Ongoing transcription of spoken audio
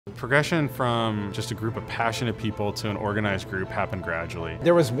Progression from just a group of passionate people to an organized group happened gradually.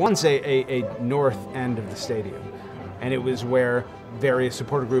 There was once a north end of the stadium, and it was where various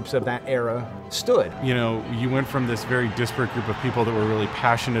supporter groups of that era stood. You know, you went from this very disparate group of people that were really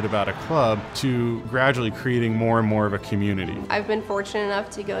passionate about a club to gradually creating more and more of a community. I've been fortunate enough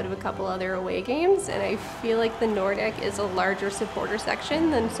to go to a couple other away games, and I feel like the Nordic is a larger supporter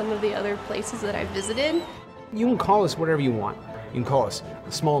section than some of the other places that I've visited. You can call us whatever you want. You can call us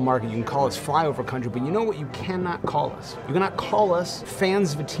a small market, you can call us flyover country, but you know what you cannot call us? You cannot call us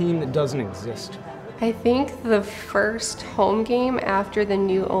fans of a team that doesn't exist. I think the first home game after the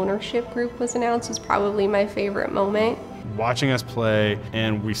new ownership group was announced was probably my favorite moment. Watching us play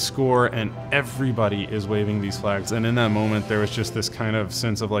and we score and everybody is waving these flags, and in that moment there was just this kind of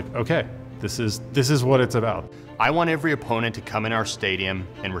sense of like, okay, this is what it's about. I want every opponent to come in our stadium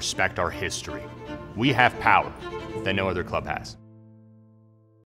and respect our history. We have power that no other club has.